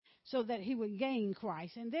so that he would gain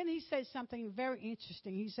Christ. And then he said something very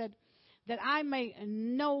interesting. He said, that I may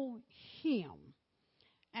know him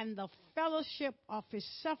and the fellowship of his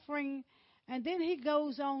suffering. And then he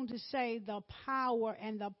goes on to say the power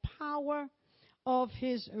of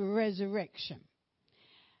his resurrection.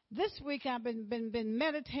 This week I've been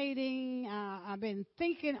meditating. I've been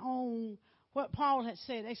thinking on what Paul had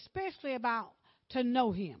said, especially about to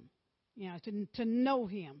know him, to know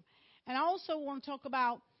him. And I also want to talk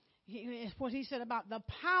about what he said about the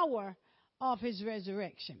power of his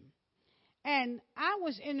resurrection. And I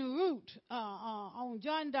was en route on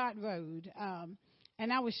John Dart Road,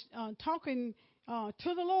 and I was talking to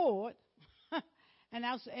the Lord. And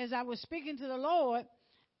as I was speaking to the Lord,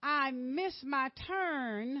 I missed my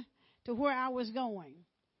turn to where I was going.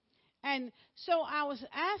 And so I was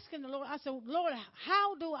asking the Lord, I said, Lord,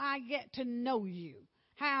 how do I get to know you?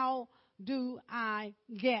 How do I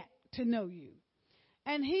get to know you?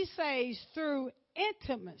 And he says, through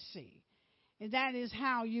intimacy. And that is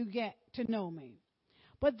how you get to know me.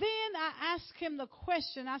 But then I asked him the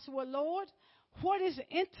question. I said, well, Lord, what is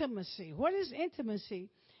intimacy? What is intimacy?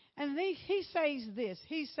 And he says this.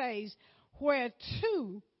 He says, where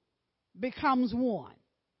two becomes one.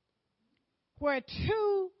 Where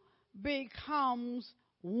two becomes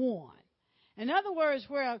one. In other words,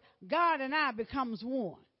 where God and I becomes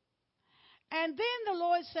one. And then the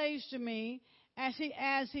Lord says to me, as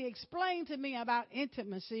he explained to me about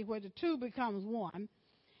intimacy, where the two becomes one,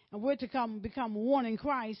 and we're to become one in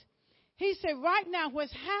Christ, he said, right now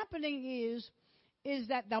what's happening is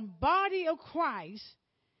that the body of Christ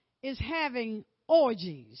is having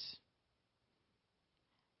orgies.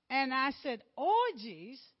 And I said,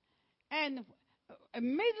 orgies? And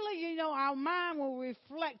immediately, our mind will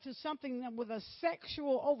reflect to something with a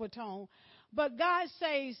sexual overtone. But God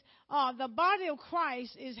says the body of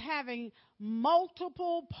Christ is having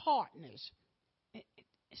multiple partners,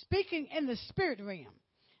 speaking in the spirit realm.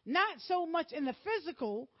 Not so much in the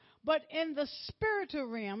physical, but in the spiritual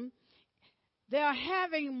realm, they're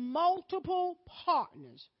having multiple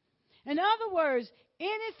partners. In other words,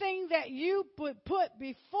 anything that you put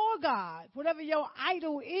before God, whatever your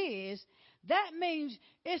idol is, that means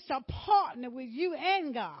it's a partner with you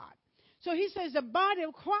and God. So he says the body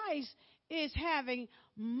of Christ is having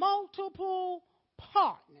multiple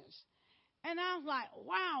partners. And I was like,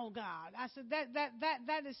 wow, God. I said,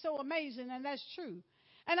 that is so amazing, and that's true.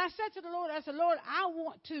 And I said to the Lord, I said, Lord, I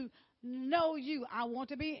want to know you. I want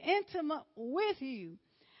to be intimate with you.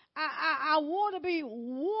 I want to be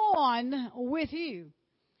one with you.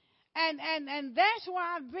 And that's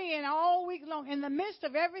why I've been all week long in the midst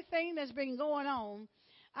of everything that's been going on.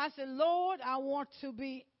 I said, Lord, I want to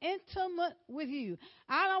be intimate with you.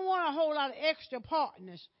 I don't want a whole lot of extra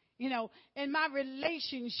partners, in my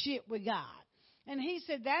relationship with God. And he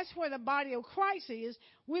said, that's where the body of Christ is.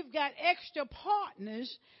 We've got extra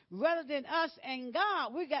partners rather than us and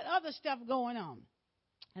God. We've got other stuff going on.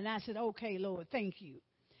 And I said, okay, Lord, thank you.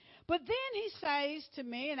 But then he says to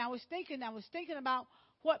me, and I was thinking about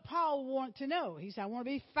what Paul wanted to know. He said, I want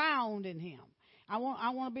to be found in him. I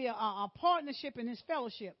want to be a partnership in his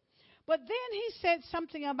fellowship. But then he said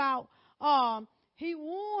something about he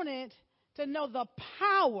wanted to know the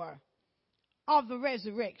power of the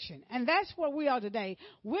resurrection. And that's where we are today.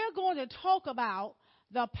 We're going to talk about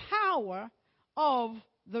the power of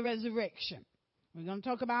the resurrection. We're going to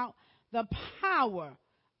talk about the power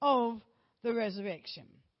of the resurrection.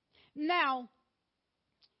 Now,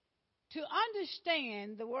 to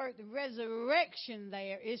understand the word resurrection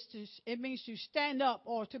there it means to stand up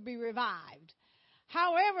or to be revived.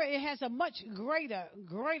 However, it has a much greater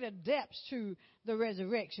depth to the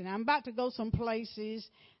resurrection. I'm about to go some places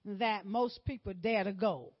that most people dare to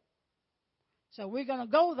go. So we're going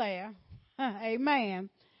to go there. Amen.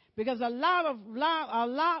 Because a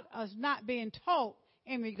lot is not being taught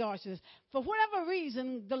in regards to this. For whatever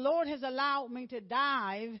reason, the Lord has allowed me to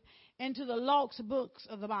dive into the lost books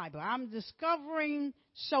of the Bible. I'm discovering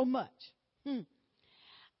so much.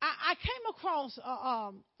 I came across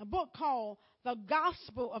a book called The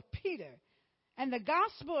Gospel of Peter. And the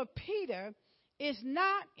Gospel of Peter is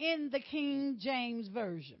not in the King James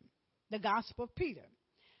Version. The Gospel of Peter.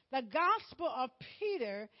 The Gospel of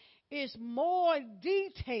Peter is more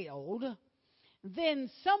detailed than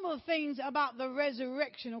some of the things about the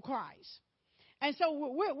resurrection of Christ. And so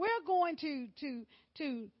we're going to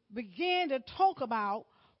begin to talk about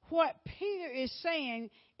what Peter is saying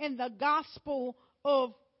in the Gospel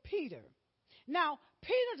of Peter. Now,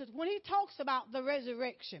 Peter, when he talks about the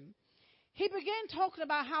resurrection, he began talking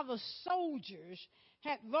about how the soldiers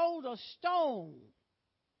had rolled a stone.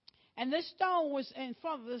 And this stone was in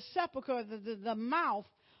front of the sepulchre, the mouth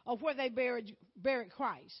of where they buried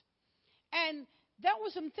Christ. And there were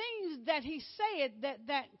some things that he said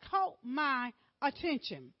that caught my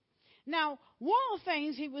attention. Now, one of the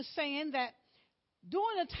things he was saying that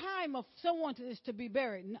during the time of someone is to be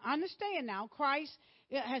buried, understand now, Christ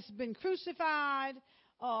has been crucified.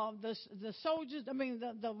 The soldiers,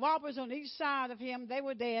 the robbers on each side of him, they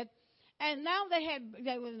were dead. And now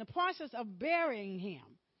they were in the process of burying him.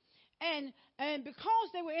 And because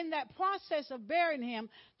they were in that process of burying him,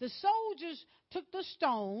 the soldiers took the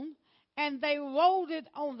stone and they rolled it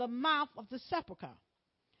on the mouth of the sepulcher.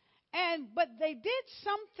 But they did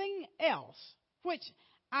something else, which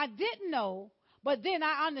I didn't know, but then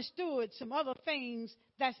I understood some other things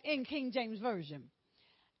that's in King James Version.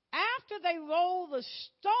 After they rolled the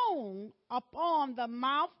stone upon the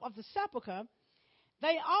mouth of the sepulcher,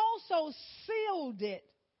 they also sealed it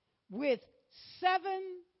with 7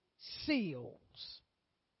 seals.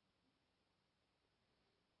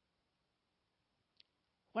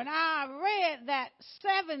 When I read that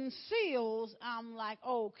 7 seals, I'm like,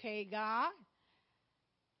 okay, God,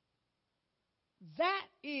 that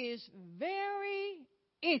is very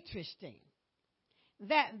interesting.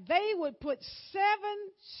 That they would put 7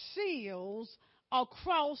 seals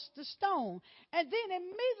across the stone. And then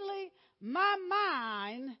immediately my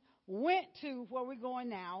mind went to where we're going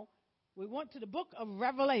now. We went to the book of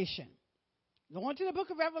Revelation. Going to the book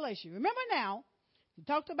of Revelation. Remember now, we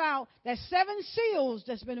talked about that 7 seals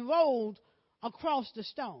that's been rolled across the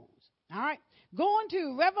stones. All right. Going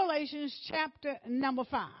to Revelation chapter number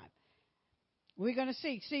 5. We're going to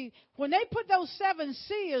see. See, when they put those 7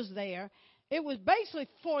 seals there, it was basically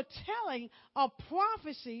foretelling a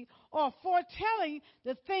prophecy or foretelling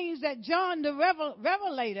the things that John the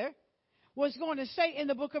Revelator was going to say in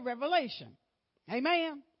the book of Revelation.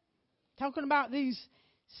 Amen. Talking about these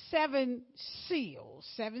 7 seals.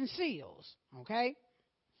 7 seals. Okay.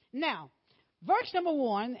 Now, verse number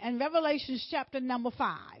 1 in Revelation chapter number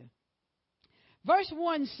 5. Verse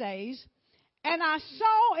 1 says, "And I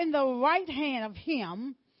saw in the right hand of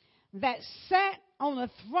him that sat on the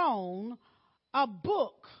throne a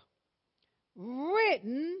book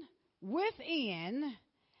written within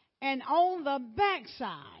and on the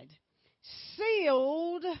backside,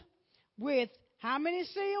 sealed with how many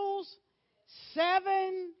seals?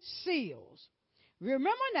 7 seals."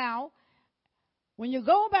 Remember now, when you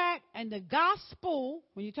go back and the gospel,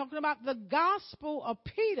 when you're talking about the gospel of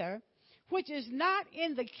Peter, which is not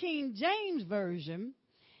in the King James Version,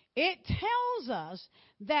 it tells us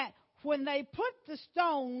that when they put the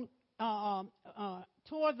stone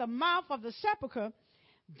toward the mouth of the sepulcher,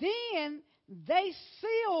 then they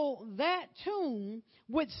seal that tomb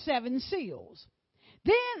with 7 seals.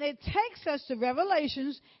 Then it takes us to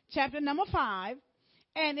Revelation chapter number 5,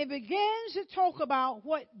 and it begins to talk about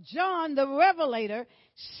what John the Revelator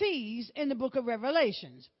sees in the book of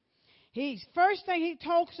Revelations. First thing he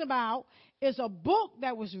talks about is a book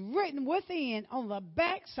that was written within on the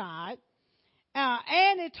backside.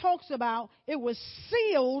 And it talks about it was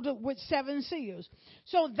sealed with 7 seals.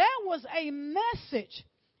 So there was a message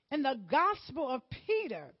in the gospel of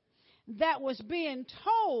Peter that was being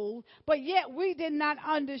told, but yet we did not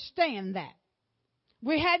understand that.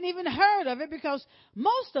 We hadn't even heard of it because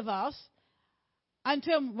most of us,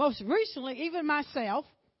 until most recently, even myself,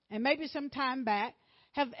 and maybe some time back,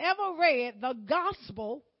 have ever read the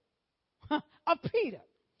gospel of Peter.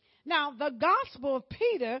 Now, the gospel of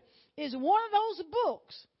Peter is one of those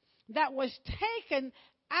books that was taken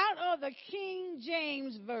out of the King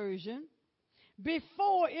James Version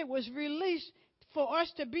before it was released for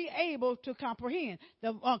us to be able to comprehend.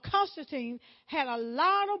 Constantine had a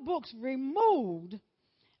lot of books removed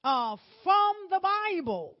from the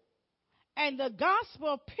Bible, and the gospel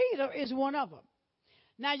of Peter is one of them.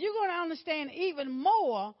 Now, you're going to understand even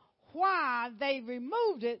more why they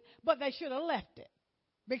removed it, but they should have left it.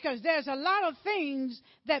 Because there's a lot of things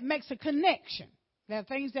that makes a connection. There are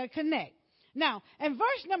things that connect. Now, in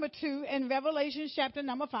verse number 2 in Revelation chapter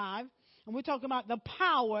number 5, and we're talking about the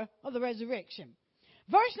power of the resurrection.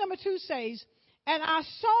 Verse number 2 says, "And I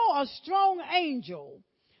saw a strong angel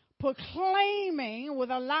proclaiming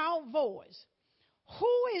with a loud voice,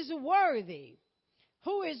 who is worthy?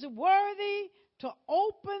 Who is worthy to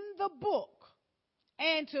open the book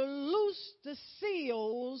and to loose the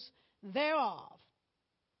seals thereof?"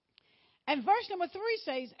 And verse number 3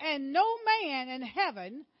 says, "And no man in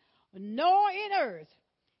heaven, nor in earth,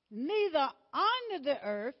 neither under the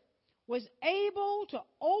earth, was able to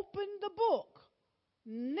open the book,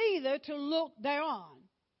 neither to look thereon.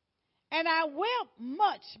 And I wept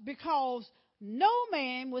much because no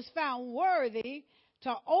man was found worthy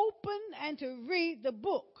to open and to read the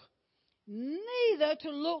book, neither to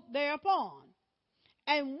look thereupon.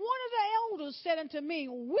 And one of the elders said unto me,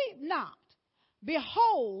 Weep not.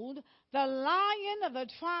 Behold, the Lion of the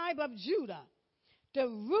tribe of Judah, the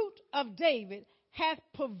root of David, hath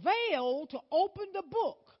prevailed to open the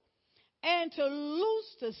book and to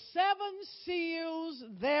loose the 7 seals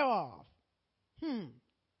thereof.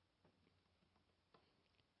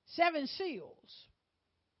 7 seals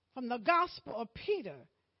from the Gospel of Peter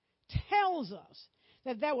tells us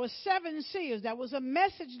that there were 7 seals. There was a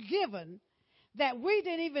message given that we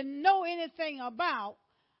didn't even know anything about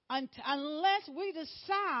unless we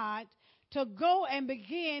decide to go and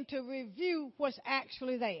begin to review what's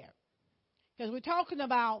actually there. Because we're talking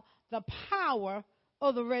about the power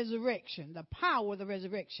of the resurrection, the power of the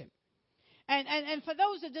resurrection. And for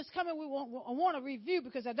those that just come in, I want to review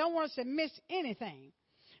because I don't want us to miss anything.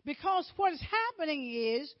 Because what is happening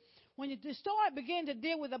is when you begin to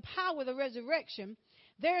deal with the power of the resurrection,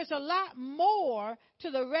 there's a lot more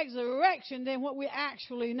to the resurrection than what we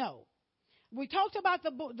actually know. We talked about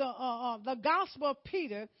the Gospel of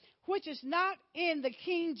Peter, which is not in the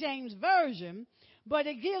King James Version, but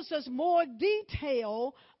it gives us more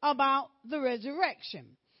detail about the resurrection.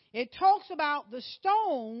 It talks about the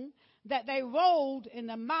stone that they rolled in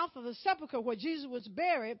the mouth of the sepulchre where Jesus was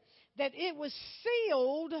buried, that it was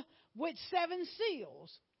sealed with 7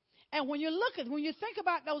 seals. And when you think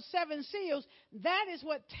about those 7 seals, that is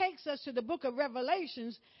what takes us to the book of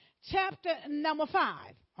Revelations, chapter number 5.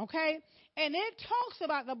 Okay? And it talks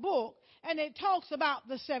about the book, and it talks about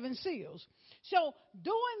the 7 seals. So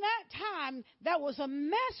during that time, there was a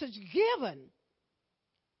message given.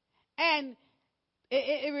 And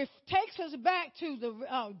it takes us back to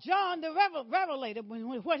John the Revelator,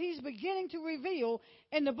 what he's beginning to reveal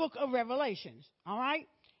in the book of Revelations. All right?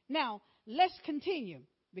 Now, let's continue,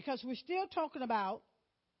 because we're still talking about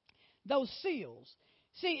those seals.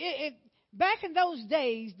 See, back in those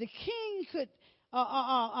days, the king could,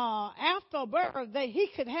 after birth, he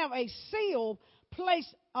could have a seal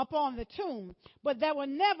placed upon the tomb, but there were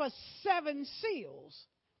never 7 seals.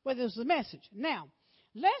 But there's a message. Now,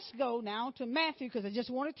 let's go now to Matthew, because I just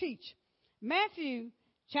want to teach. Matthew,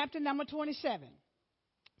 chapter number 27.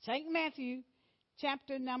 St. Matthew,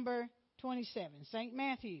 chapter number 27. St.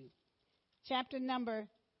 Matthew, chapter number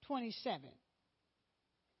 27.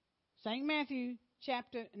 St. Matthew,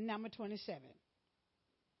 chapter number 27.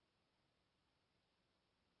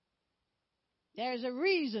 There's a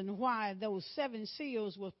reason why those 7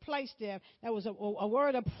 seals were placed there. There was a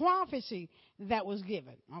word of prophecy that was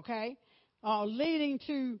given, okay, leading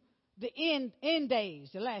to the end days,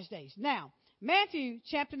 the last days. Now, Matthew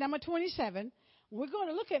chapter number 27, we're going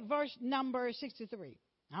to look at verse number 63.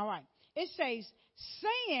 All right. It says,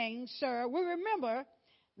 saying, sir, we remember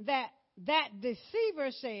that deceiver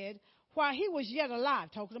said, while he was yet alive,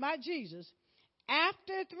 talking about Jesus,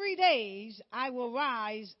 after 3 days I will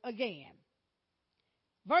rise again.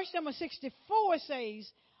 Verse number 64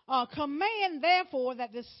 says, command therefore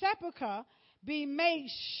that the sepulchre be made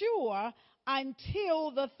sure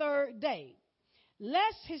until the 3rd day,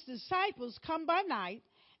 lest his disciples come by night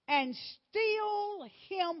and steal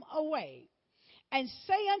him away, and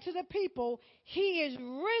say unto the people, he is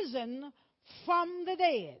risen from the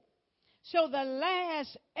dead. So the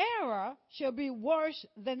last error shall be worse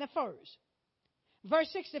than the first. Verse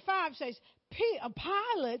 65 says,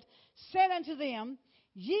 Pilate said unto them,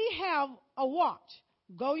 ye have a watch.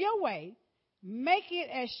 Go your way. Make it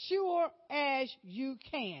as sure as you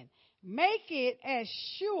can. Make it as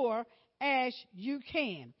sure as you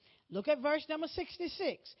can. Look at verse number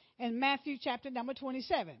 66 in Matthew chapter number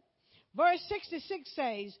 27. Verse 66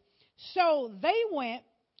 says, so they went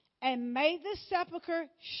and made the sepulchre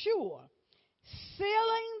sure,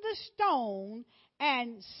 sealing the stone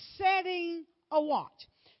and setting a watch.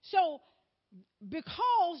 So,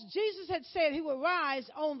 because Jesus had said he would rise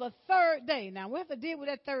on the 3rd day. Now, we have to deal with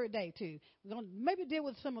that 3rd day, too. We're going to maybe deal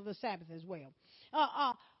with some of the Sabbath as well.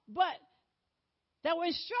 But there were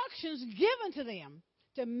instructions given to them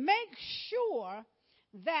to make sure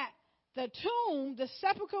that the tomb, the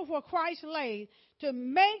sepulchre where Christ lay, to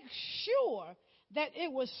make sure that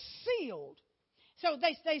it was sealed. So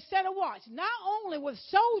they set a watch, not only with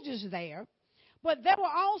soldiers there, but there were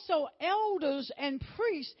also elders and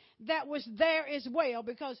priests that was there as well,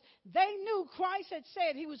 because they knew Christ had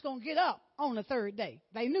said he was going to get up on the 3rd day.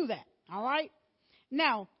 They knew that, all right?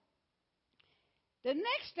 Now, the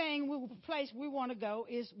next place we want to go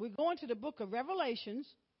is we're going to the book of Revelations,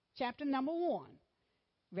 chapter number 1.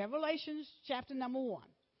 Revelations, chapter number 1.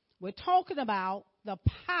 We're talking about the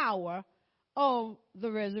power of the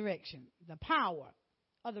resurrection. The power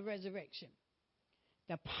of the resurrection.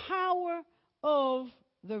 The power of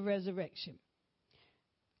the resurrection.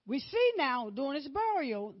 We see now during his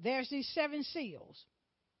burial, there's these 7 seals.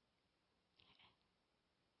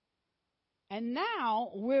 And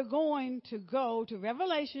now we're going to go to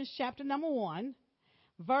Revelation chapter number 1,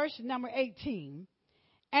 verse number 18.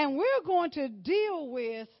 And we're going to deal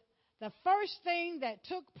with the first thing that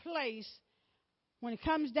took place when it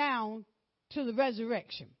comes down to the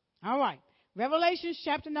resurrection. All right. Revelation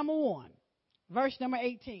chapter number 1, verse number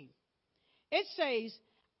 18. It says,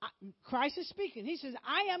 Christ is speaking. He says,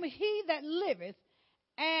 I am he that liveth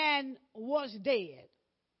and was dead.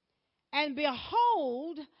 And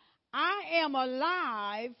behold, I am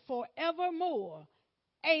alive forevermore.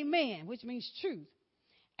 Amen, which means truth.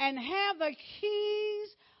 And have the keys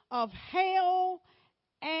of hell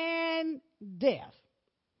and death.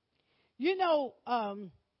 You know,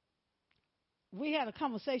 we had a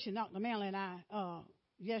conversation, Dr. Manley and I,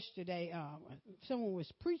 yesterday. Someone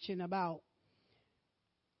was preaching about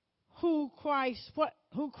who Christ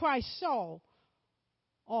saw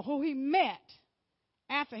or who he met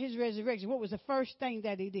after his resurrection. What was the first thing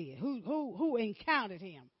that he did? Who encountered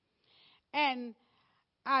him? And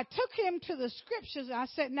I took him to the scriptures. I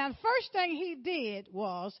said, now the first thing he did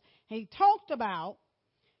was he talked about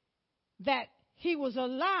that he was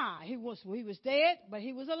alive. He was dead, but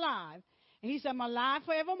he was alive. And he said, I'm alive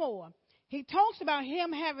forevermore. He talks about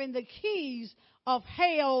him having the keys of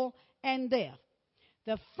hell and death.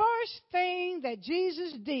 The first thing that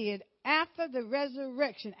Jesus did after the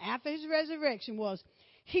resurrection, after his resurrection, was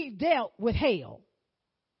he dealt with hell.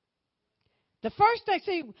 The first thing,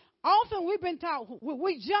 see, often we've been taught,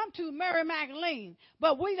 we jump to Mary Magdalene,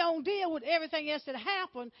 but we don't deal with everything else that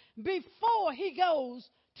happened before he goes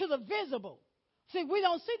to the visible. See, we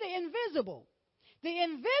don't see the invisible. The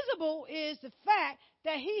invisible is the fact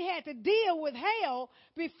that he had to deal with hell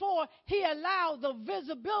before he allowed the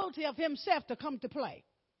visibility of himself to come to play.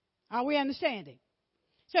 Are we understanding?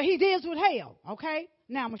 So he deals with hell, okay?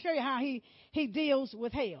 Now, I'm going to show you how he deals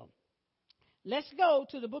with hell. Let's go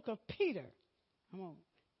to the book of Peter. I'm going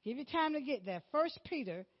to give you time to get there. 1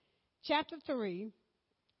 Peter chapter 3,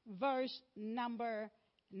 verse number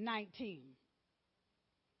 19.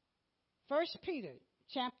 1 Peter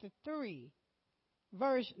chapter 3,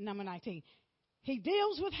 verse number 19. He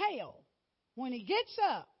deals with hell. When he gets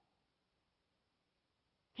up,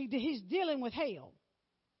 he's dealing with hell.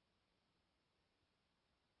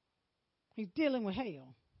 He's dealing with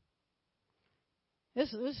hell.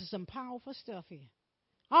 This is some powerful stuff here.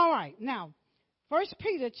 All right, now, 1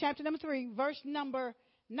 Peter chapter number 3, verse number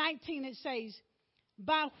 19, it says,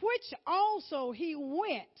 by which also he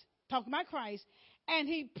went, talking about Christ, and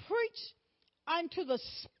he preached unto the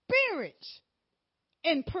spirits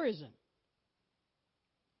in prison.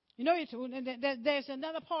 You know, there's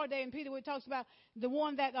another part there in Peter where it talks about the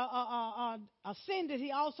one that ascended,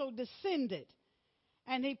 he also descended.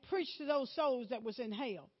 And he preached to those souls that was in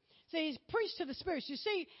hell. See, he's preached to the spirits. You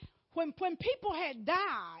see, when people had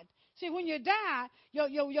died, see, when you die,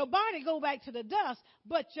 your body go back to the dust,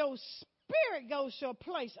 but your spirit goes to a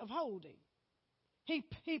place of holding. He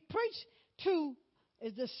preached to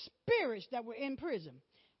the spirits that were in prison.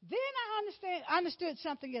 Then I understood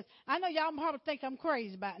something else. I know y'all probably think I'm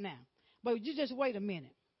crazy about now, but you just wait a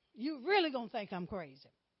minute. You really gonna think I'm crazy.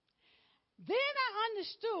 Then I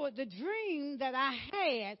understood the dream that I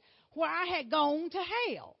had where I had gone to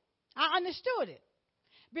hell. I understood it.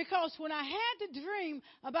 Because when I had the dream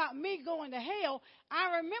about me going to hell,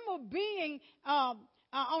 I remember being on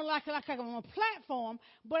like on a platform,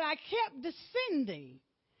 but I kept descending.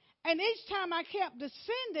 And each time I kept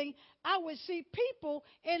descending, I would see people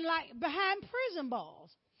in like behind prison bars.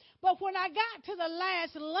 But when I got to the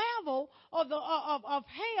last level of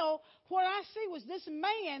hell, what I see was this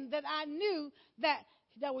man that I knew that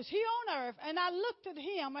was here on earth. And I looked at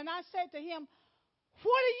him and I said to him,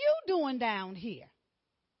 what are you doing down here?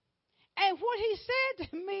 And what he said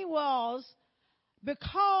to me was,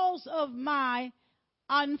 because of my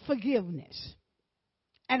unforgiveness.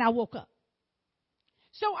 And I woke up.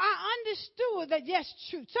 So I understood that, yes,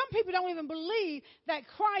 true. Some people don't even believe that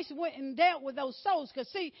Christ went and dealt with those souls. Because,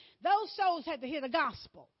 see, those souls had to hear the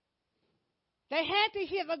gospel. They had to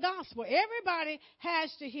hear the gospel. Everybody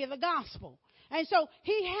has to hear the gospel. And so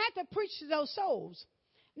he had to preach to those souls.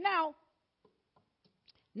 Now,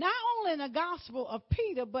 not only in the gospel of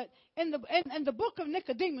Peter, but in the book of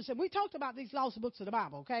Nicodemus, and we talked about these lost books of the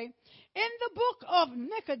Bible, okay? In the book of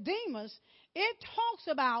Nicodemus, it talks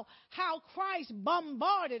about how Christ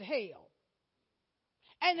bombarded hell.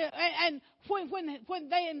 And when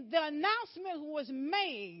the announcement was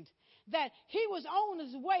made that he was on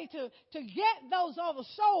his way to get those other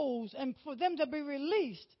souls and for them to be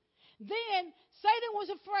released, Then Satan was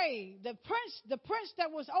afraid. The prince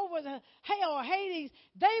that was over the hell or Hades,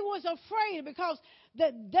 they was afraid because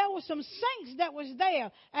there were some saints that was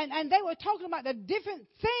there, and they were talking about the different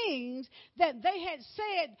things that they had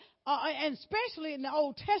said, and especially in the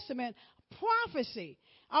Old Testament, prophecy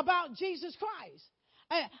about Jesus Christ.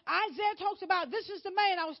 Isaiah talks about, this is the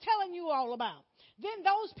man I was telling you all about. Then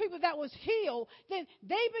those people that was healed, then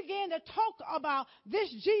they began to talk about this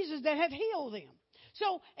Jesus that had healed them.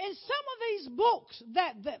 So in some of these books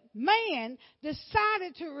that the man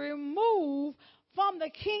decided to remove from the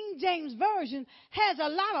King James Version has a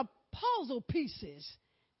lot of puzzle pieces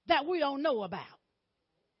that we don't know about.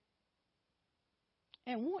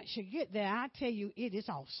 And once you get there, I tell you, it is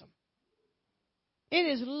awesome. It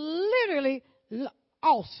is literally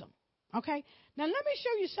awesome. Okay? Now, let me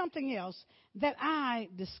show you something else that I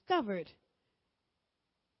discovered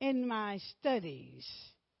in my studies.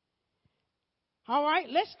 All right,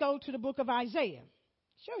 let's go to the book of Isaiah.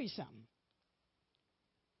 Show you something.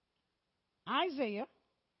 Isaiah,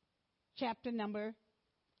 chapter number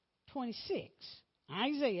 26.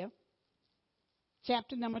 Isaiah,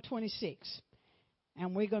 chapter number 26.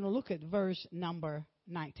 And we're going to look at verse number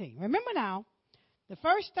 19. Remember now, the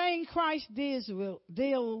first thing Christ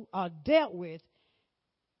dealt with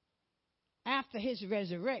after his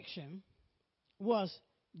resurrection was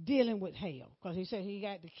dealing with hell. Because he said he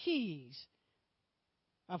got the keys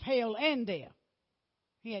of hell and death.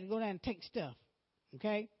 He had to go down and take stuff.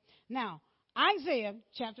 Okay? Now, Isaiah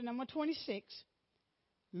chapter number 26,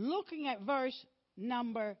 looking at verse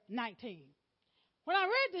number 19. When I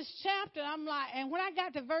read this chapter, I'm like, and when I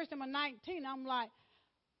got to verse number 19, I'm like,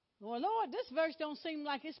 well, Lord, this verse don't seem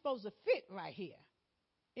like it's supposed to fit right here.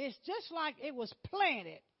 It's just like it was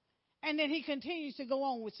planted. And then he continues to go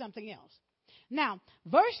on with something else. Now,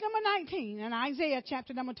 verse number 19 in Isaiah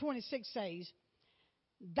chapter number 26 says,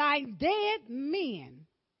 thy dead men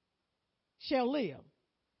shall live.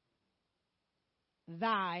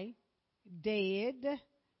 Thy dead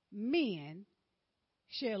men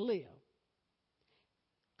shall live.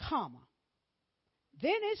 Comma.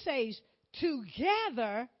 Then it says,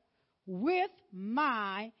 together with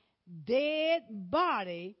my dead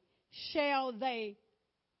body shall they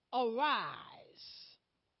arise.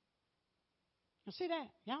 You see that?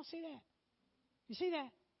 Y'all see that? You see that?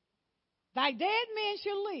 Thy dead men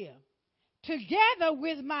shall live. Together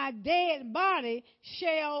with my dead body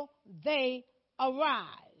shall they arise.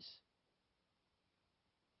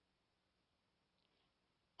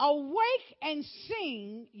 Awake and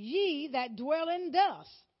sing, ye that dwell in dust.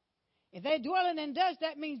 If they're dwelling in dust,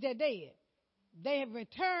 that means they're dead. They have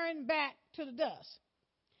returned back to the dust.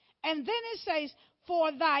 And then it says,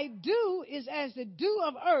 for thy dew is as the dew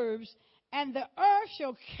of herbs, and the earth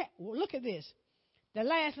shall, look at this, the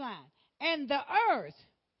last line, and the earth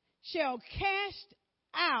shall cast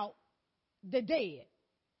out the dead.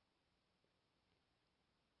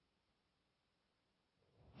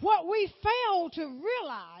 What we fail to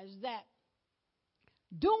realize that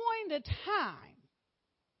during the time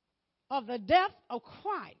of the death of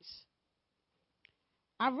Christ,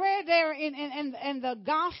 I read there in the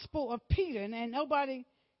Gospel of Peter, and nobody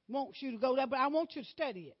wants you to go there, but I want you to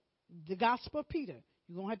study it. The Gospel of Peter.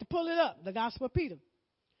 You're going to have to pull it up, the Gospel of Peter.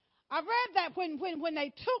 I read that when they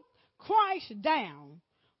took Christ down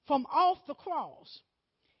from off the cross,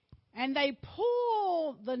 and they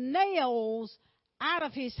pulled the nails out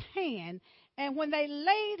of his hand, and when they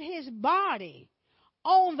laid his body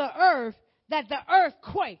on the earth, that the earth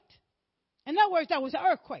quaked. In other words, that was an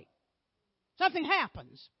earthquake. Something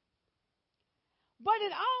happens. But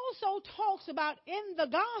it also talks about in the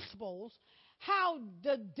Gospels how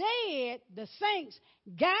the dead, the saints,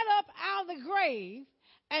 got up out of the grave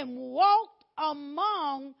and walked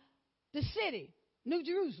among the city, New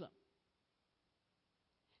Jerusalem.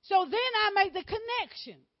 So then I made the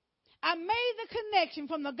connection. I made the connection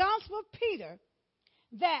from the Gospel of Peter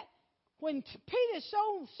that when Peter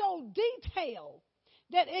so detailed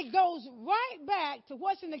that it goes right back to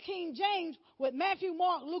what's in the King James with Matthew,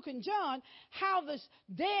 Mark, Luke, and John, how the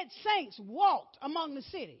dead saints walked among the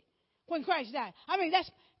city when Christ died. I mean,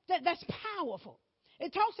 that's powerful.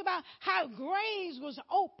 It talks about how graves was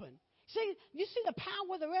open. See, you see the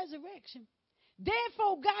power of the resurrection. Dead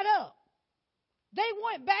folk got up. They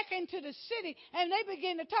went back into the city and they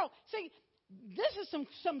began to talk. See, this is some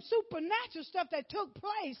supernatural stuff that took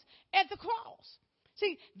place at the cross.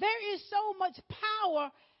 See, there is so much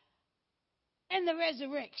power in the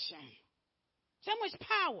resurrection. So much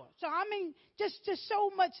power. So, I mean, just so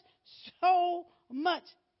much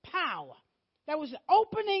power. There was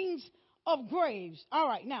openings of graves. All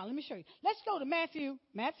right, now let me show you. Let's go to Matthew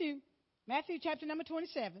chapter number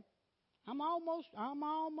 27. I'm almost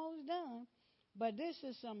done. But this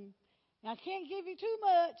is I can't give you too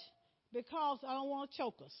much because I don't want to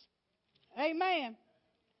choke us. Amen.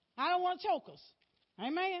 I don't want to choke us.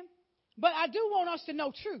 Amen. But I do want us to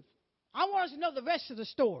know truth. I want us to know the rest of the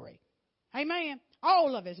story. Amen.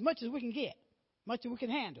 All of it, as much as we can get, much as we can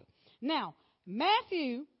handle. Now,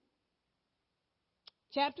 Matthew,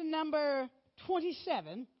 chapter number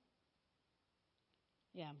 27.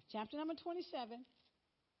 Yeah, chapter number 27.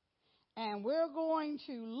 And we're going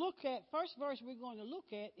to look at, first verse we're going to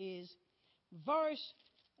look at is verse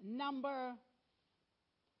number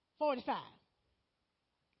 45.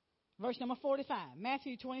 Verse number 45,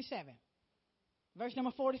 Matthew 27, verse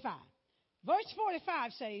number 45. Verse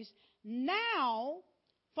 45 says, now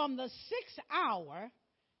from the 6th hour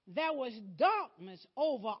there was darkness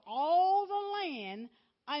over all the land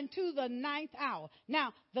unto the 9th hour.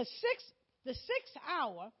 Now, the sixth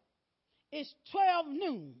hour is 12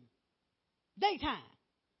 noon, daytime.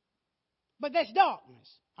 But that's darkness,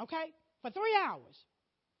 okay, for 3 hours.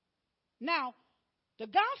 Now, the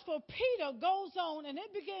Gospel of Peter goes on and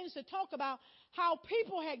it begins to talk about how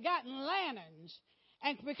people had gotten lanterns,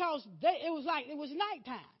 and because it was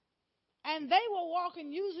nighttime, and they were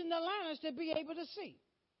walking using the lanterns to be able to see.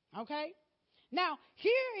 Okay. Now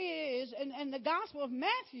here is in the Gospel of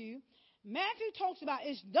Matthew. Matthew talks about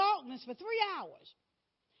it's darkness for 3 hours.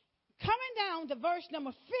 Coming down to verse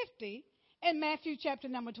number 50 in Matthew chapter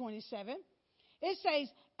number 27, it says,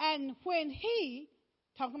 and when he,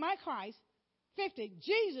 talking about Christ, 50,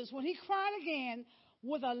 Jesus, when he cried again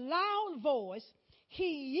with a loud voice,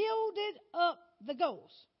 he yielded up the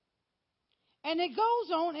ghost. And it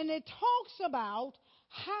goes on and it talks about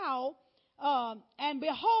how, and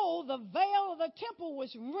behold, the veil of the temple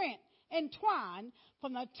was rent and twined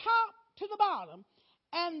from the top to the bottom,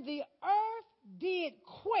 and the earth did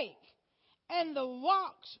quake, and the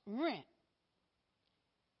rocks rent.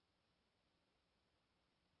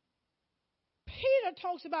 Peter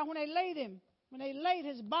talks about when they laid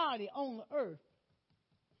his body on the earth,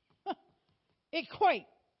 it quaked.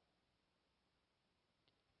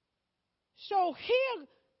 So here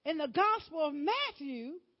in the Gospel of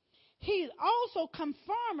Matthew, he's also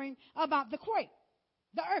confirming about the quake,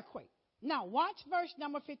 the earthquake. Now watch verse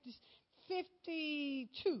number 52.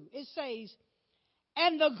 It says,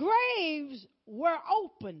 and the graves were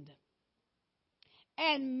opened,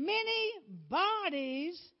 and many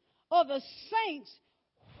bodies of the saints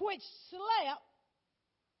which slept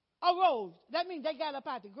arose. That means they got up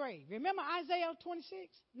out the grave. Remember Isaiah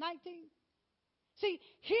 26:19? See,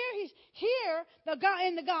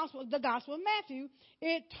 in the gospel of Matthew,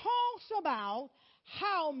 it talks about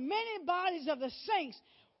how many bodies of the saints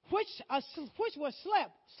which were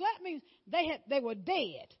slept. Slept means they were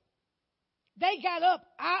dead. They got up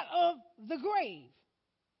out of the grave.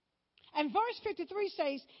 And verse 53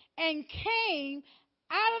 says, and came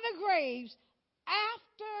out of the graves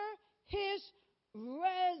after his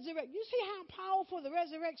resurrection. You see how powerful the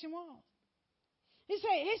resurrection was? He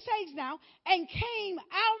says now, and came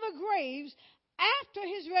out of the graves after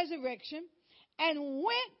his resurrection, and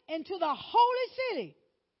went into the holy city,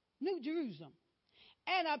 New Jerusalem,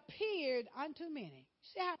 and appeared unto many.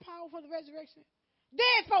 See how powerful the resurrection is?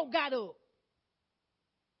 Dead folk got up.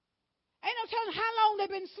 Ain't no telling how long they've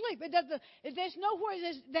been asleep. There's nowhere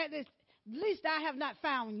that is, at least I have not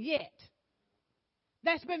found yet,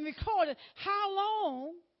 that's been recorded how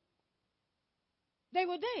long they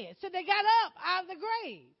were dead. So they got up out of the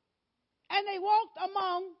grave, and they walked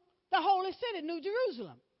among the holy city, New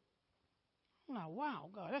Jerusalem. I'm like, wow,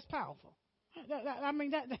 God, that's powerful. I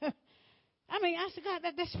said, God,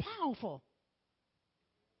 that's powerful.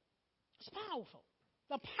 It's powerful.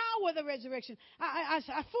 The power of the resurrection. I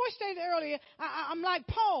forestated earlier, I'm like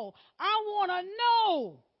Paul. I want to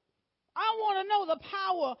know the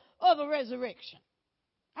power of the resurrection.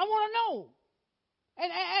 I want to know.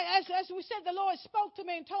 And as we said, the Lord spoke to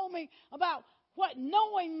me and told me about what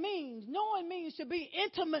knowing means. Knowing means to be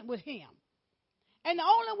intimate with Him. And the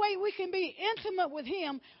only way we can be intimate with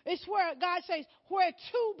Him is where God says, where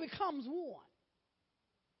two becomes one.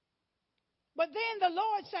 But then the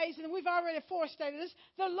Lord says, and we've already forestated this,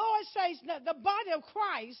 the Lord says that the body of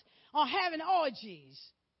Christ are having orgies.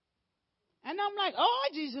 And I'm like,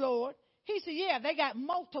 orgies, Lord? He said, yeah, they got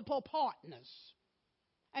multiple partners.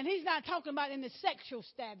 And He's not talking about in the sexual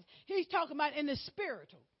status. He's talking about in the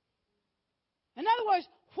spiritual. In other words,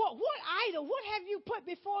 what idol, what have you put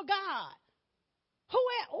before God?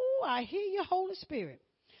 I hear you, Holy Spirit.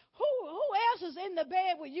 Who else is in the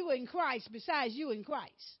bed with you in Christ besides you in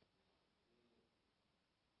Christ?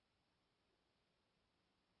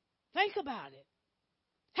 Think about it.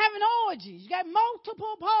 having orgies. You got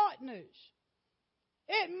multiple partners.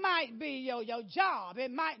 It might be your job.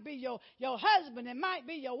 It might be your husband. It might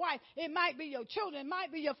be your wife. It might be your children. It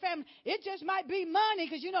might be your family. It just might be money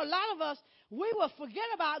because, a lot of us, we will forget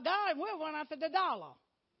about God and we'll run after the dollar.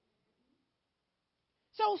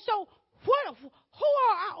 So who are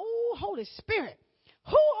our, Holy Spirit,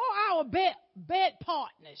 who are our bed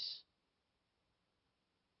partners?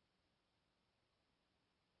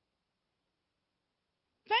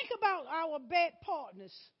 Think about our bed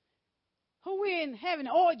partners who we're in having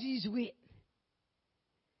orgies with.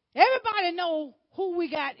 Everybody know who we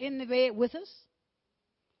got in the bed with us.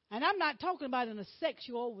 And I'm not talking about in a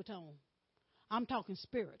sexual overtone. I'm talking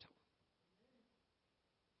spiritual.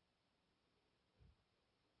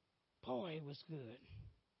 Boy, it was good.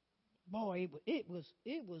 Boy, it was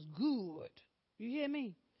good. You hear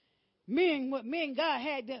me? Me and God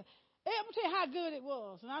had them. I'm gonna tell you how good it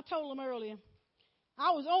was. And I told them earlier. I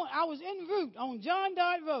was en route on John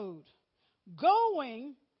Dart Road,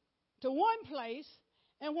 going to one place,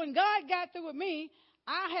 and when God got through with me,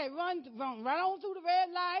 I had run right on through the red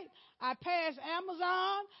light. I passed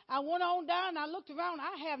Amazon. I went on down, and I looked around.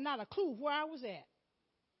 I have not a clue where I was at.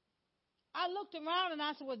 I looked around, and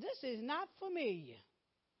I said, well, this is not familiar.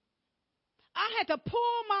 I had to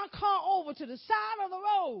pull my car over to the side of the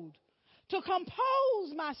road to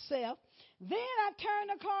compose myself. Then I turned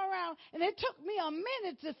the car around, and it took me a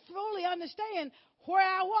minute to fully understand where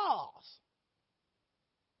I was.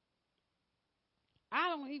 I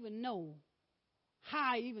don't even know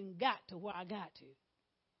how I even got to where I got to,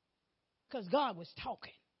 because God was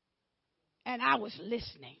talking, and I was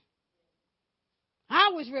listening. I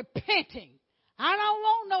was repenting. I don't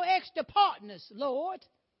want no extra partners, Lord.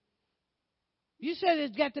 You said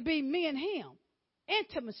it's got to be me and him.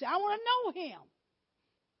 Intimacy. I want to know him.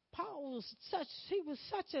 Paul was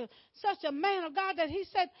such a man of God that he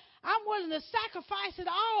said, I'm willing to sacrifice it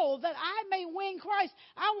all that I may win Christ.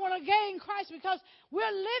 I want to gain Christ because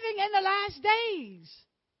we're living in the last days.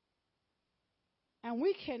 And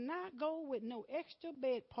we cannot go with no extra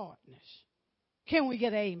bed partners. Can we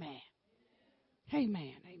get an amen?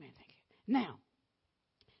 Amen. Amen. Thank you. Now,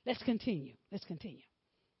 let's continue. Let's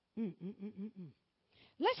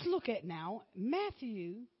look at now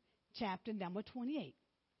Matthew chapter number 28.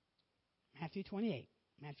 Matthew 28.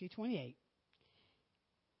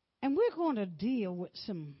 And we're going to deal with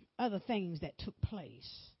some other things that took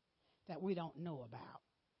place that we don't know about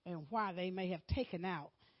and why they may have taken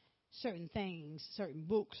out certain things, certain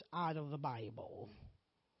books out of the Bible.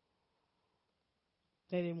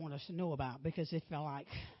 They didn't want us to know about because they felt like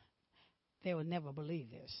they would never believe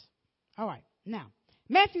this. All right. Now,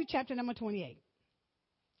 Matthew chapter number 28,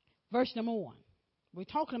 verse number 1. We're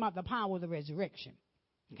talking about the power of the resurrection.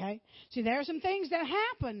 Okay? See, there are some things that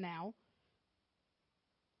happen now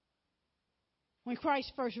when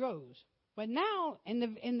Christ first rose. But now in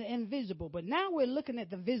the invisible. But now we're looking at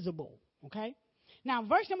the visible. Okay? Now,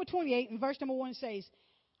 verse number 28 and verse number 1 says,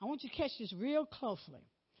 I want you to catch this real closely.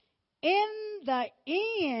 In the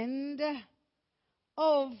end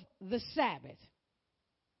of the Sabbath,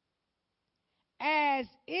 as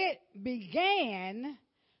it began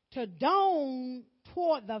to dawn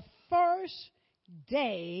toward the first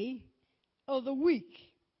day of the week,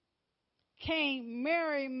 came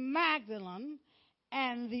Mary Magdalene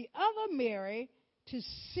and the other Mary to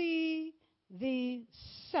see the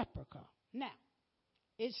sepulchre. Now,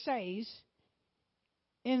 it says,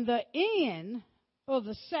 in the end of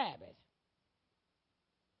the Sabbath.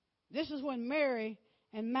 This is when Mary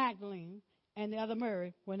and Magdalene and the other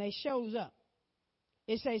Mary, when they shows up.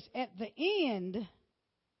 It says, at the end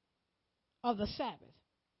of the Sabbath.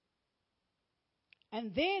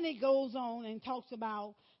 And then it goes on and talks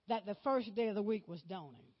about that the first day of the week was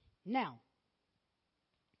dawning. Now,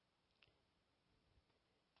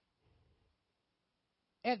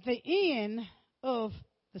 at the end of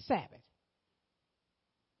the Sabbath,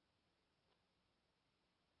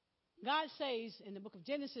 God says in the book of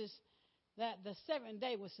Genesis that the seventh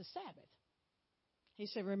day was the Sabbath. He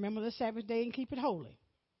said, remember the Sabbath day and keep it holy.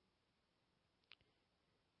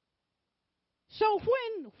 So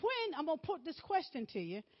when I'm going to put this question to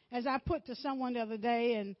you, as I put to someone the other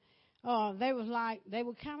day, and they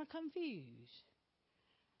were kind of confused.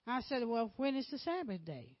 I said, well, when is the Sabbath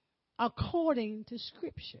day? According to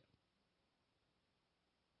Scripture.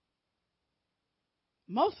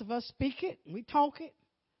 Most of us speak it, we talk it.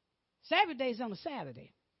 Sabbath day is on a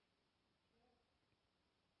Saturday.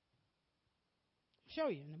 I'll show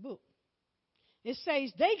you in the book. It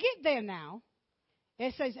says they get there now.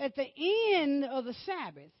 It says at the end of the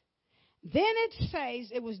Sabbath. Then it says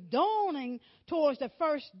it was dawning towards the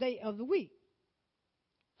first day of the week.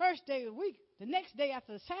 First day of the week, the next day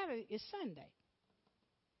after the Saturday is Sunday.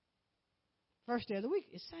 First day of the week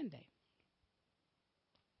is Sunday.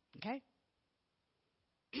 Okay?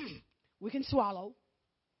 We can swallow.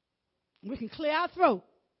 We can clear our throat.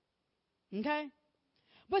 Okay?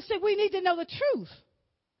 But see, we need to know the truth.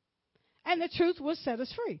 And the truth will set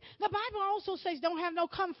us free. The Bible also says don't have no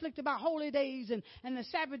conflict about holy days and the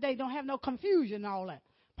Sabbath day. Don't have no confusion and all that.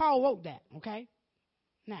 Paul wrote that. Okay?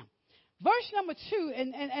 Now, verse number 2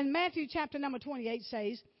 in Matthew chapter number 28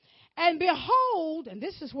 says, and behold, and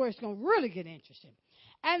this is where it's going to really get interesting.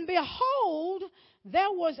 And behold,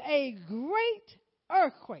 there was a great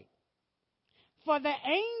earthquake. For the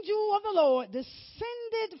angel of the Lord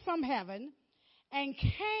descended from heaven and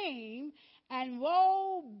came and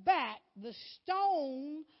rolled back the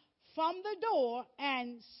stone from the door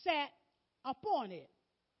and sat upon it.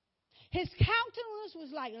 His countenance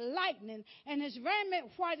was like lightning, and his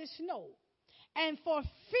raiment white as snow. And for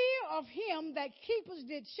fear of him, that keepers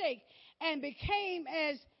did shake and became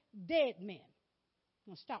as dead men. I'm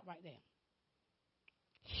going to stop right there.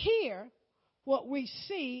 Here, what we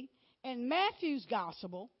see in Matthew's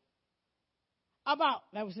gospel about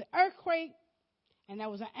there was an earthquake and there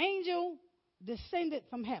was an angel descended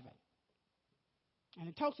from heaven. And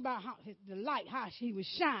it talks about how the light, how he was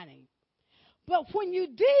shining. But when you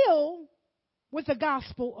deal with the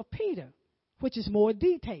gospel of Peter, which is more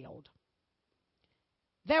detailed,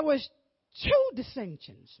 there was two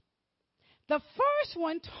dissensions. The first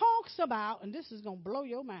one talks about, and this is going to blow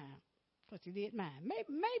your mind, because it did mine.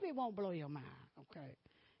 Maybe it won't blow your mind, okay?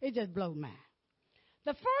 It just blew mine.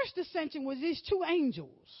 The first dissension was these two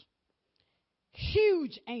angels,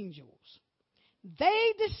 huge angels.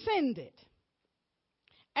 They descended.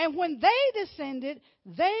 And when they descended,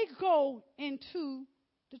 they go into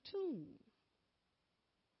the tomb.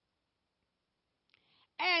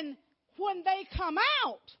 And when they come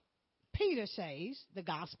out, Peter says, the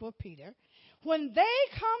gospel of Peter, when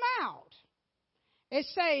they come out, it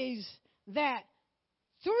says that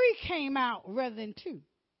 3 came out rather than 2.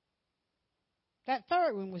 That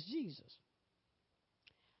third one was Jesus.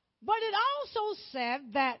 But it also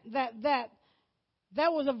said that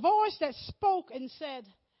there was a voice that spoke and said,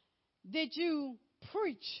 did you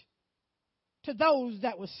preach to those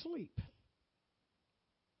that were asleep?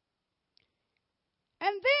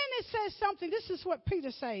 And then it says something, this is what Peter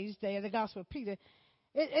says there, the gospel of Peter.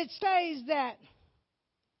 It says that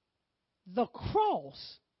the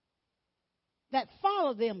cross that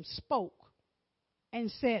followed them spoke and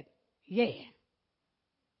said, yeah.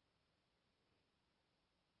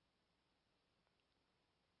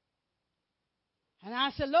 And I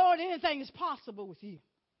said, Lord, anything is possible with you.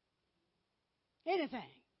 Anything.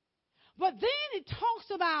 But then it talks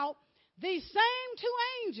about these same 2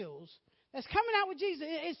 angels that's coming out with Jesus.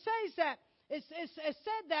 It says that it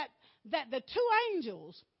said that the 2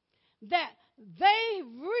 angels that they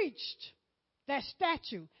reached that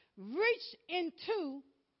statue, reached into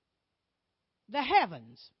the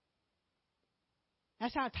heavens.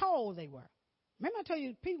 That's how tall they were. Remember I told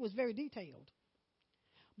you Peter was very detailed.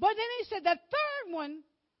 But then he said the third one,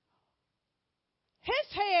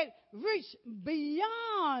 his head reached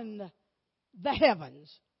beyond the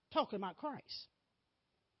heavens, talking about Christ.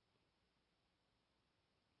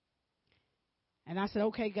 And I said,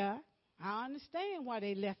 okay, God, I understand why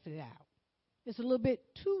they left it out. It's a little bit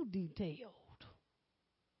too detailed.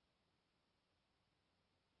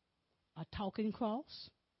 A talking cross,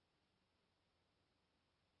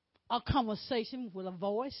 a conversation with a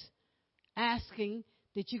voice asking,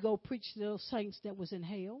 did you go preach to those saints that was in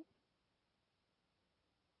hell?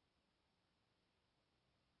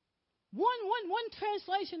 One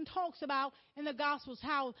translation talks about in the Gospels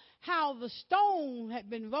how the stone had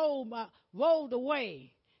been rolled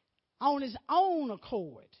away on his own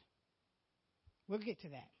accord. We'll get to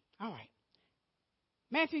that. All right.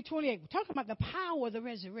 Matthew 28, we're talking about the power of the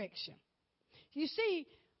resurrection. You see,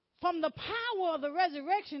 from the power of the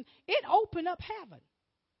resurrection, it opened up heaven.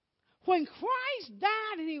 When Christ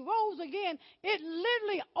died and he rose again, it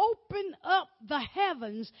literally opened up the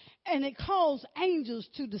heavens and it caused angels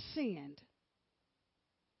to descend.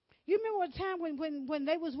 You remember a time when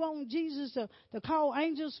they was wanting Jesus to call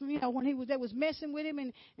angels, when they was messing with him,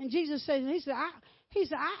 and Jesus said,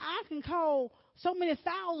 I can call so many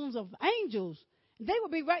thousands of angels. They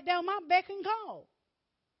would be right down my beck and call.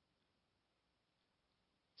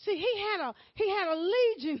 See, he had a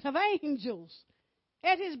legion of angels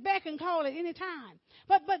at his beck and call at any time.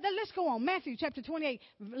 But let's go on. Matthew chapter 28,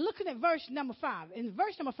 looking at verse number 5. In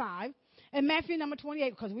verse number 5, in Matthew number 28,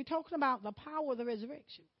 because we're talking about the power of the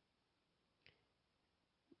resurrection.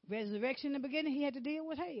 Resurrection in the beginning, he had to deal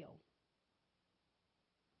with hell.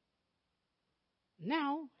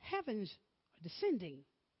 now heavens are descending,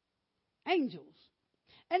 angels.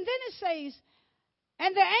 And then it says,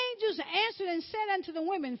 and the angels answered and said unto the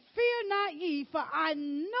women, fear not ye, for I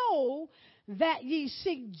know that ye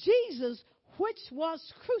seek Jesus, which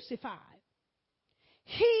was crucified.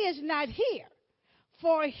 He is not here,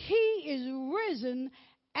 for he is risen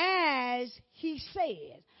as he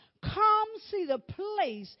said. Come see the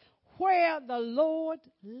place where the Lord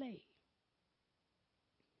lay.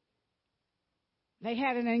 They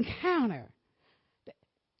had an encounter,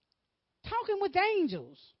 talking with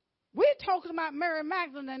angels. We're talking about Mary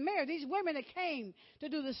Magdalene and Mary, these women that came to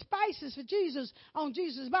do the spices for Jesus on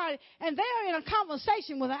Jesus' body, and they're in a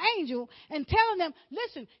conversation with an angel and telling them,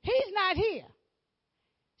 listen, he's not here.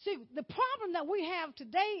 See, the problem that we have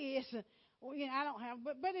today is, well, I don't have,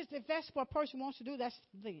 but if that's what a person wants to do, that's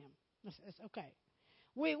them. That's okay.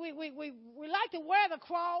 We like to wear the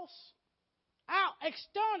cross out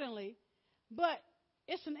externally, but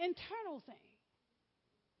it's an internal thing.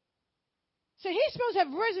 See, he's supposed to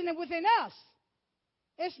have risen within us.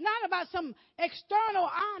 It's not about some external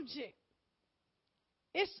object.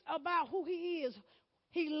 It's about who he is.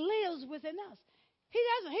 He lives within us.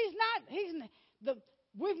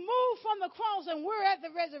 We've moved from the cross and we're at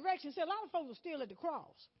the resurrection. See, a lot of folks are still at the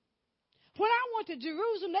cross. When I went to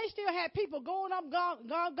Jerusalem, they still had people going up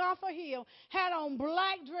Golgotha Hill, had on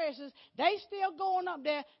black dresses. They still going up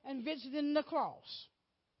there and visiting the cross.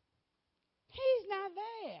 He's not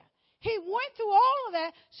there. He went through all of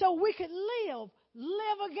that so we could live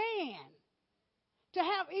again, to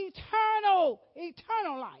have eternal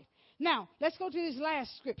life. Now, let's go to these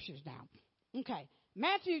last scriptures now. Okay,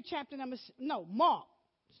 Mark chapter number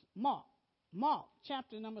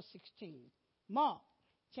 16. Mark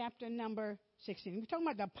chapter number 16. We're talking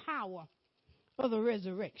about the power of the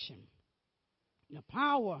resurrection. The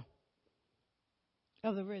power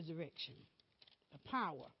of the resurrection. The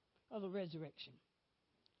power of the resurrection.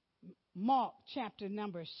 Mark chapter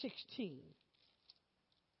number 16.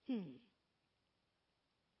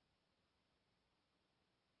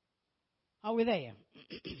 Are we there?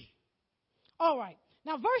 All right.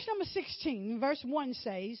 Now, verse number 16, verse 1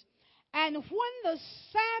 says, and when the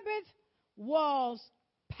Sabbath was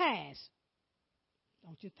past,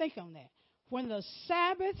 don't you think on that. When the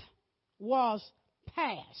Sabbath was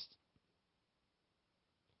past,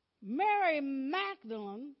 Mary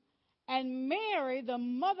Magdalene and Mary, the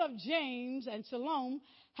mother of James and Salome,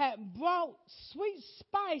 had brought sweet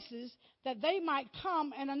spices that they might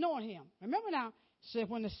come and anoint him. Remember now, it said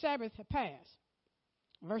when the Sabbath had passed.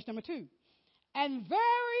 Verse number 2. And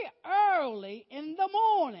very early in the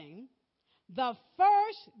morning, the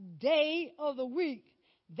first day of the week,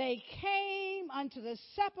 they came unto the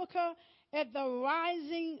sepulchre at the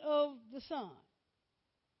rising of the sun.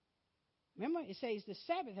 Remember, it says the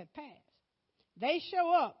Sabbath had passed. They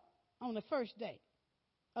show up on the first day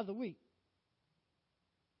of the week.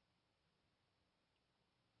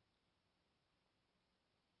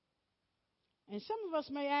 And some of us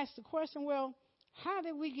may ask the question, well, how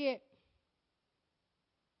did we get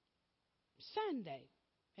Sunday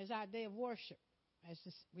as our day of worship, as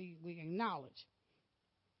we acknowledge?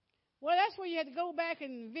 Well, that's where you had to go back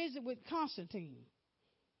and visit with Constantine,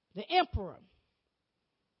 the emperor.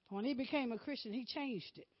 When he became a Christian, he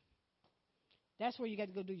changed it. That's where you got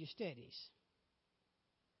to go do your studies.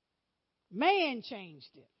 Man changed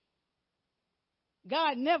it.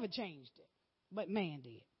 God never changed it, but man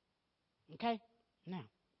did. Okay? Now,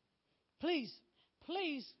 please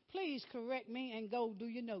correct me and go do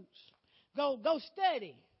your notes. Go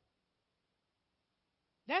study.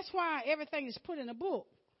 That's why everything is put in a book,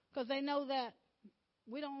 because they know that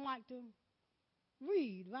we don't like to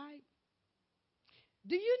read, right?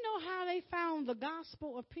 Do you know how they found the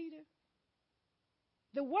Gospel of Peter?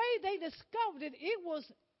 The way they discovered it, it was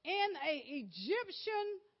in an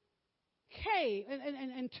Egyptian cave,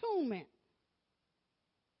 an entombment.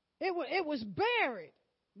 It was buried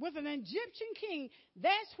with an Egyptian king.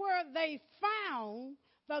 That's where they found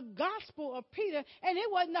the Gospel of Peter, and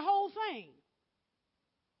it wasn't the whole thing.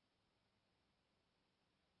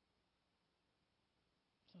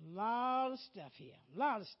 It's a lot of stuff here, a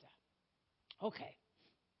lot of stuff. Okay.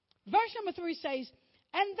 Verse number 3 says,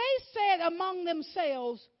 and they said among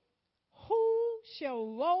themselves, who shall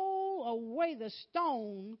roll away the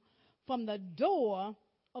stone from the door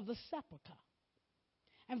of the sepulchre?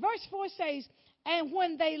 And verse 4 says, and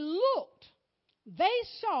when they looked, they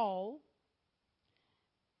saw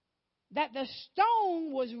that the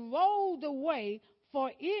stone was rolled away,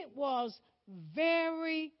 for it was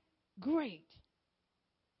very great.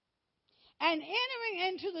 And entering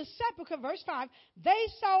into the sepulchre, verse 5, they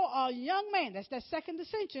saw a young man. That's that second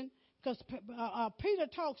dissension. because Peter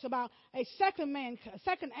talks about a second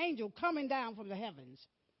angel coming down from the heavens.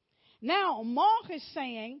 Now, Mark is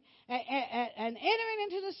saying, and entering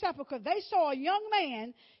into the sepulchre, they saw a young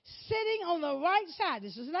man sitting on the right side.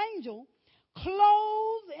 This is an angel,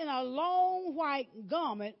 clothed in a long white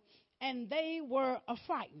garment, and they were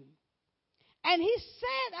affrighted. And he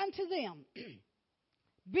said unto them,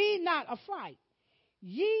 Be not affrighted.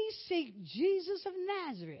 Ye seek Jesus of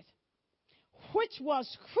Nazareth, which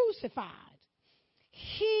was crucified.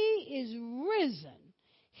 He is risen.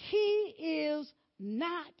 He is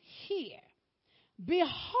not here.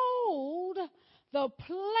 Behold the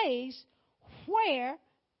place where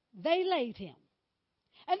they laid him.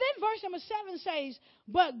 And then verse number 7 says,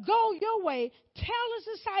 But go your way, tell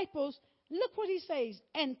his disciples, look what he says,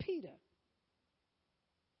 and Peter.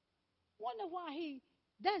 Wonder why he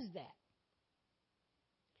does that.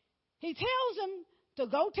 He tells them to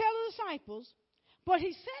go tell the disciples, but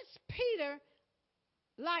he sets Peter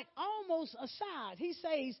like almost aside. He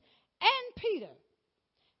says, and Peter,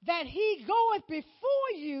 that he goeth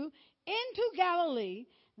before you into Galilee,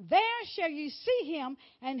 there shall you see him,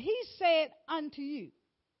 and he said unto you,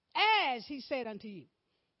 as he said unto you.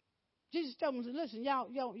 Jesus told them, listen, y'all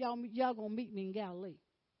gonna meet me in Galilee.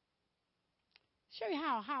 Show you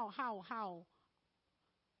how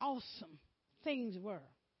awesome things were.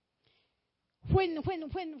 When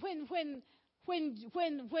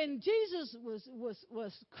Jesus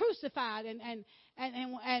was crucified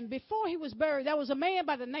and before he was buried, there was a man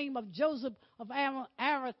by the name of Joseph of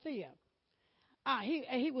Arimathea.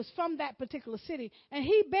 He was from that particular city, and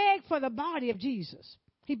he begged for the body of Jesus.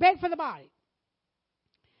 He begged for the body.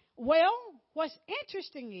 Well, what's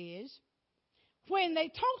interesting is when they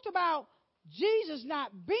talked about Jesus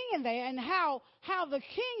not being there and how the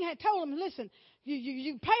king had told him, listen,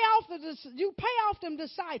 you pay off them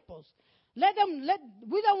disciples. We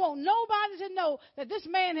don't want nobody to know that this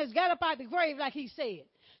man has got up out the grave like he said.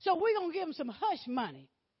 So we're going to give him some hush money.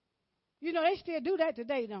 You know, they still do that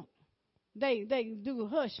today, don't they? They do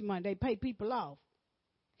hush money. They pay people off.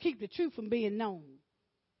 Keep the truth from being known.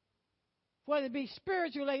 Whether it be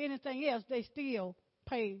spiritual or anything else, they still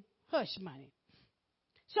pay hush money.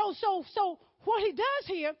 So what he does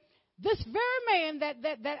here, this very man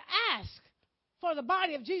that asked for the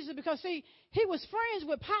body of Jesus, because see, he was friends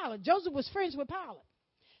with Pilate. Joseph was friends with Pilate.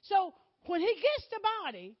 So when he gets the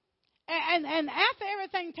body, and after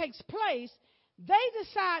everything takes place, they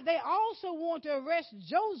decide they also want to arrest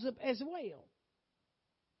Joseph as well.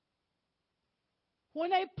 When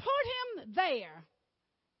they put him there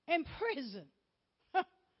in prison,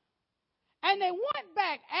 and they went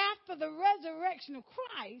back after the resurrection of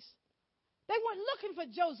Christ, they went looking for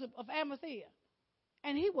Joseph of Arimathea,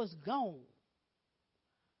 and he was gone.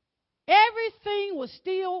 Everything was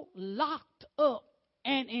still locked up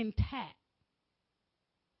and intact.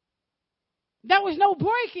 There was no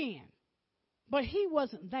break-in, but he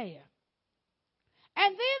wasn't there.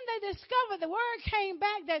 And then they discovered, the word came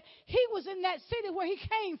back that he was in that city where he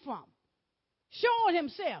came from, showing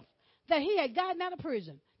himself that he had gotten out of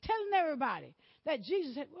prison, telling everybody that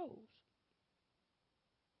Jesus had rose.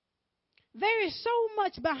 There is so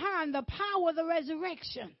much behind the power of the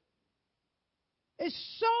resurrection.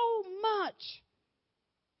 It's so much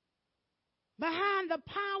behind the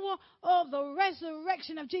power of the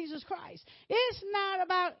resurrection of Jesus Christ. It's not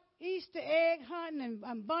about Easter egg hunting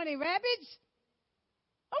and bunny rabbits.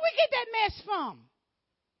 Where we get that mess from?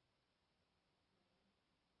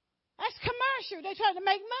 That's commercial. They're trying to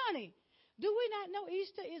make money. Do we not know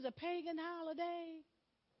Easter is a pagan holiday?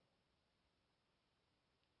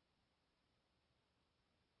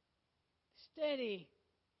 Steady.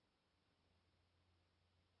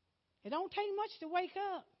 It don't take much to wake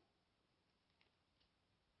up.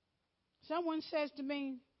 Someone says to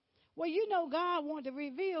me, well, you know God wanted to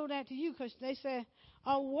reveal that to you because they said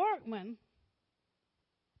a workman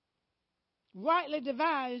rightly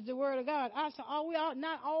divides the word of God. I said, are we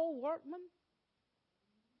not all workmen?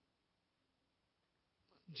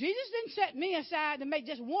 Jesus didn't set me aside to make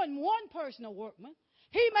just one person a workman.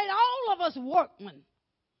 He made all of us workmen,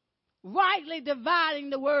 rightly dividing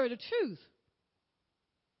the word of truth.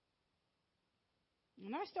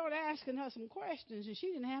 And I started asking her some questions, and she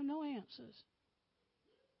didn't have no answers.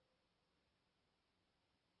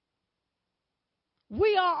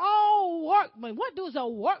 We are all workmen. What does a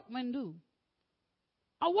workman do?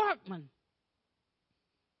 A workman.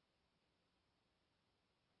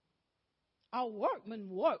 A workman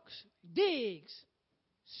works, digs,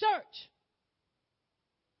 search.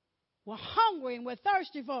 We're hungry and we're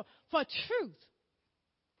thirsty for truth.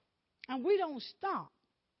 And we don't stop.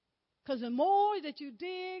 Because the more that you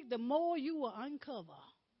dig, the more you will uncover.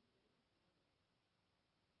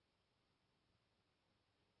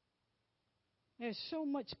 There's so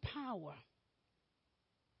much power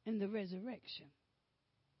in the resurrection.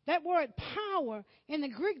 That word power in the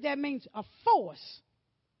Greek, that means a force.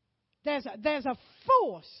 There's a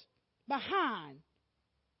force behind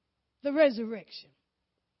the resurrection.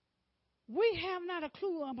 We have not a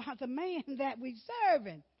clue about the man that we're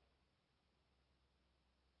serving.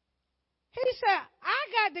 He said,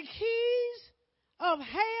 I got the keys of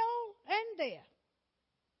hell and death.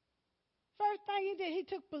 First thing he did, he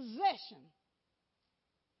took possession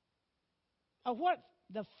of what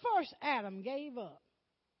the first Adam gave up.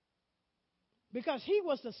 Because he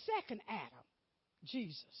was the second Adam,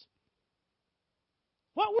 Jesus.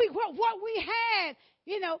 What we had,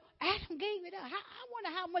 Adam gave it up. I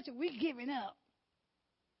wonder how much are we giving up.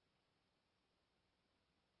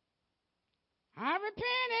 I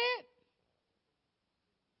repented.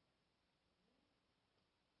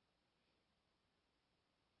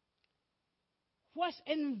 What's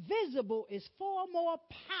invisible is far more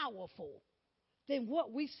powerful than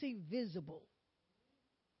what we see visible.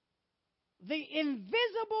 The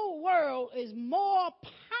invisible world is more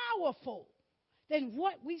powerful than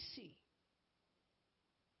what we see.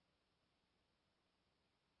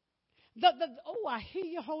 I hear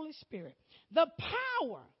you, Holy Spirit. The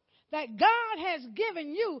power that God has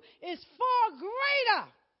given you is far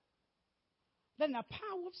greater than the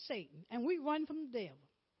power of Satan. And we run from the devil.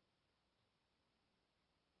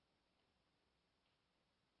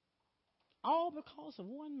 All because of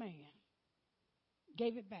one man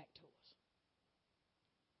gave it back to us.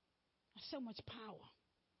 There's so much power.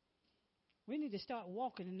 We need to start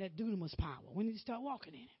walking in that dunamis power. We need to start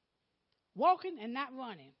walking in it. Walking and not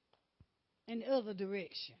running in the other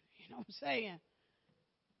direction. You know what I'm saying?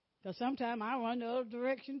 Because sometimes I run the other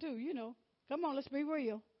direction too, Come on, let's be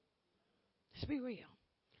real. Let's be real.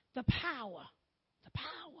 The power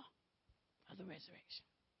of the resurrection.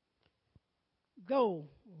 Go,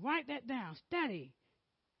 write that down, study.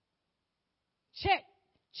 Check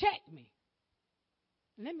me.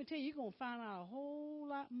 And let me tell you, you're going to find out a whole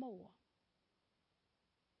lot more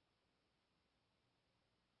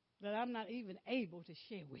that I'm not even able to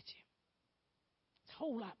share with you. It's a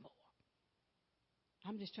whole lot more.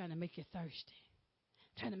 I'm just trying to make you thirsty,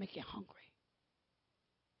 trying to make you hungry.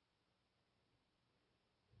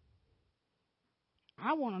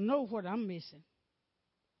 I want to know what I'm missing.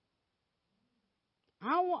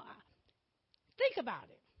 Think about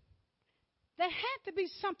it. There had to be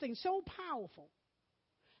something so powerful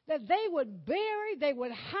that they would bury, they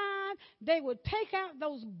would hide, they would take out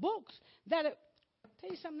those books that I'll tell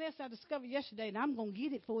you something else I discovered yesterday, and I'm going to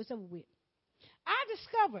get it before it's over with. I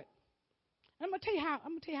discovered, I'm going to tell you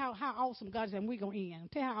how awesome God is, and we're going to end. I'll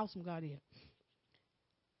tell you how awesome God is.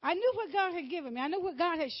 I knew what God had given me. I knew what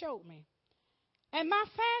God had showed me. And my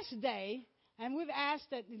fast day, and we've asked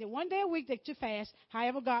that one day a week that you fast,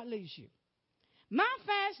 however God leads you. My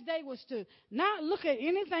fast day was to not look at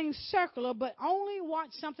anything circular, but only watch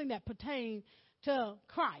something that pertained to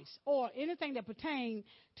Christ or anything that pertained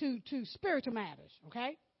to spiritual matters,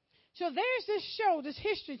 okay? So there's this show, this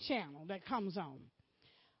History Channel that comes on.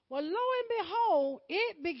 Well, lo and behold,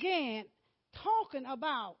 it began talking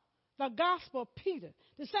about the Gospel of Peter,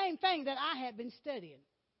 the same thing that I had been studying.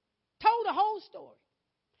 Told the whole story,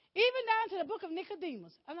 even down to the book of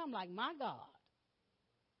Nicodemus. And I'm like, my God.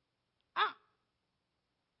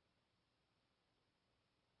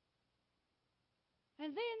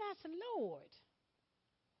 And then I said, Lord,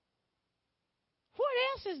 what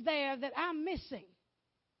else is there that I'm missing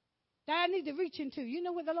that I need to reach into? You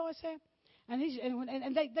know what the Lord said? And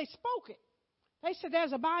they spoke it. They said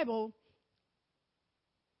there's a Bible,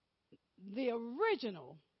 the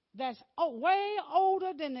original, that's way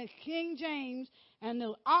older than the King James and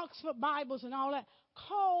the Oxford Bibles and all that,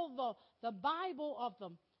 called the Bible of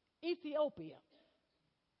the Ethiopia.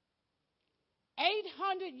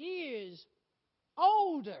 800 years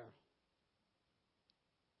older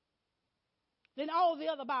than all the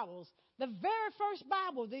other Bibles. The very first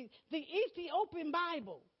Bible, the Ethiopian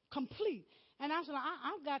Bible, complete. And I said,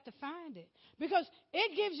 I've got to find it, because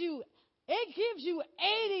it gives you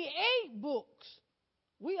 88 books.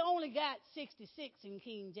 We only got 66 in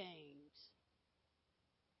King James.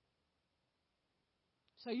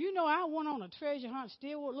 So I went on a treasure hunt,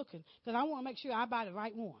 still looking, because I want to make sure I buy the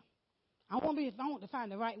right one. I want to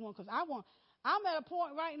find the right one, because I'm at a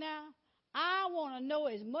point right now, I want to know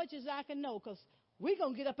as much as I can know, because we're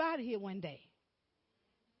going to get up out of here one day.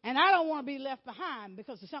 And I don't want to be left behind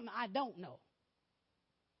because of something I don't know.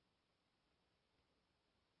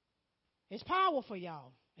 It's powerful,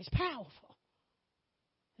 y'all. It's powerful.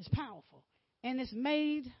 It's powerful. And it's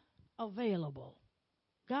made available.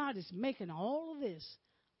 God is making all of this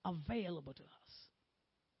available to us.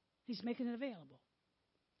 He's making it available.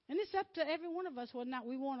 And it's up to every one of us whether or not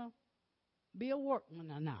we want to be a workman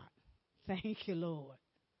or not. Thank you, Lord.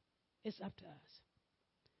 It's up to us.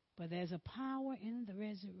 But there's a power in the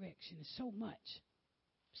resurrection. So much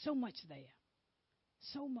there.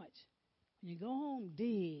 So much. When you go home,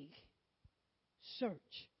 dig,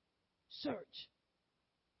 search,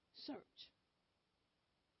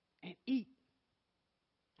 and eat.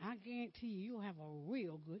 I guarantee you'll have a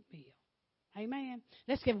real good meal. Amen.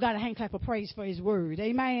 Let's give God a hand clap of praise for his word.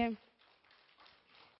 Amen.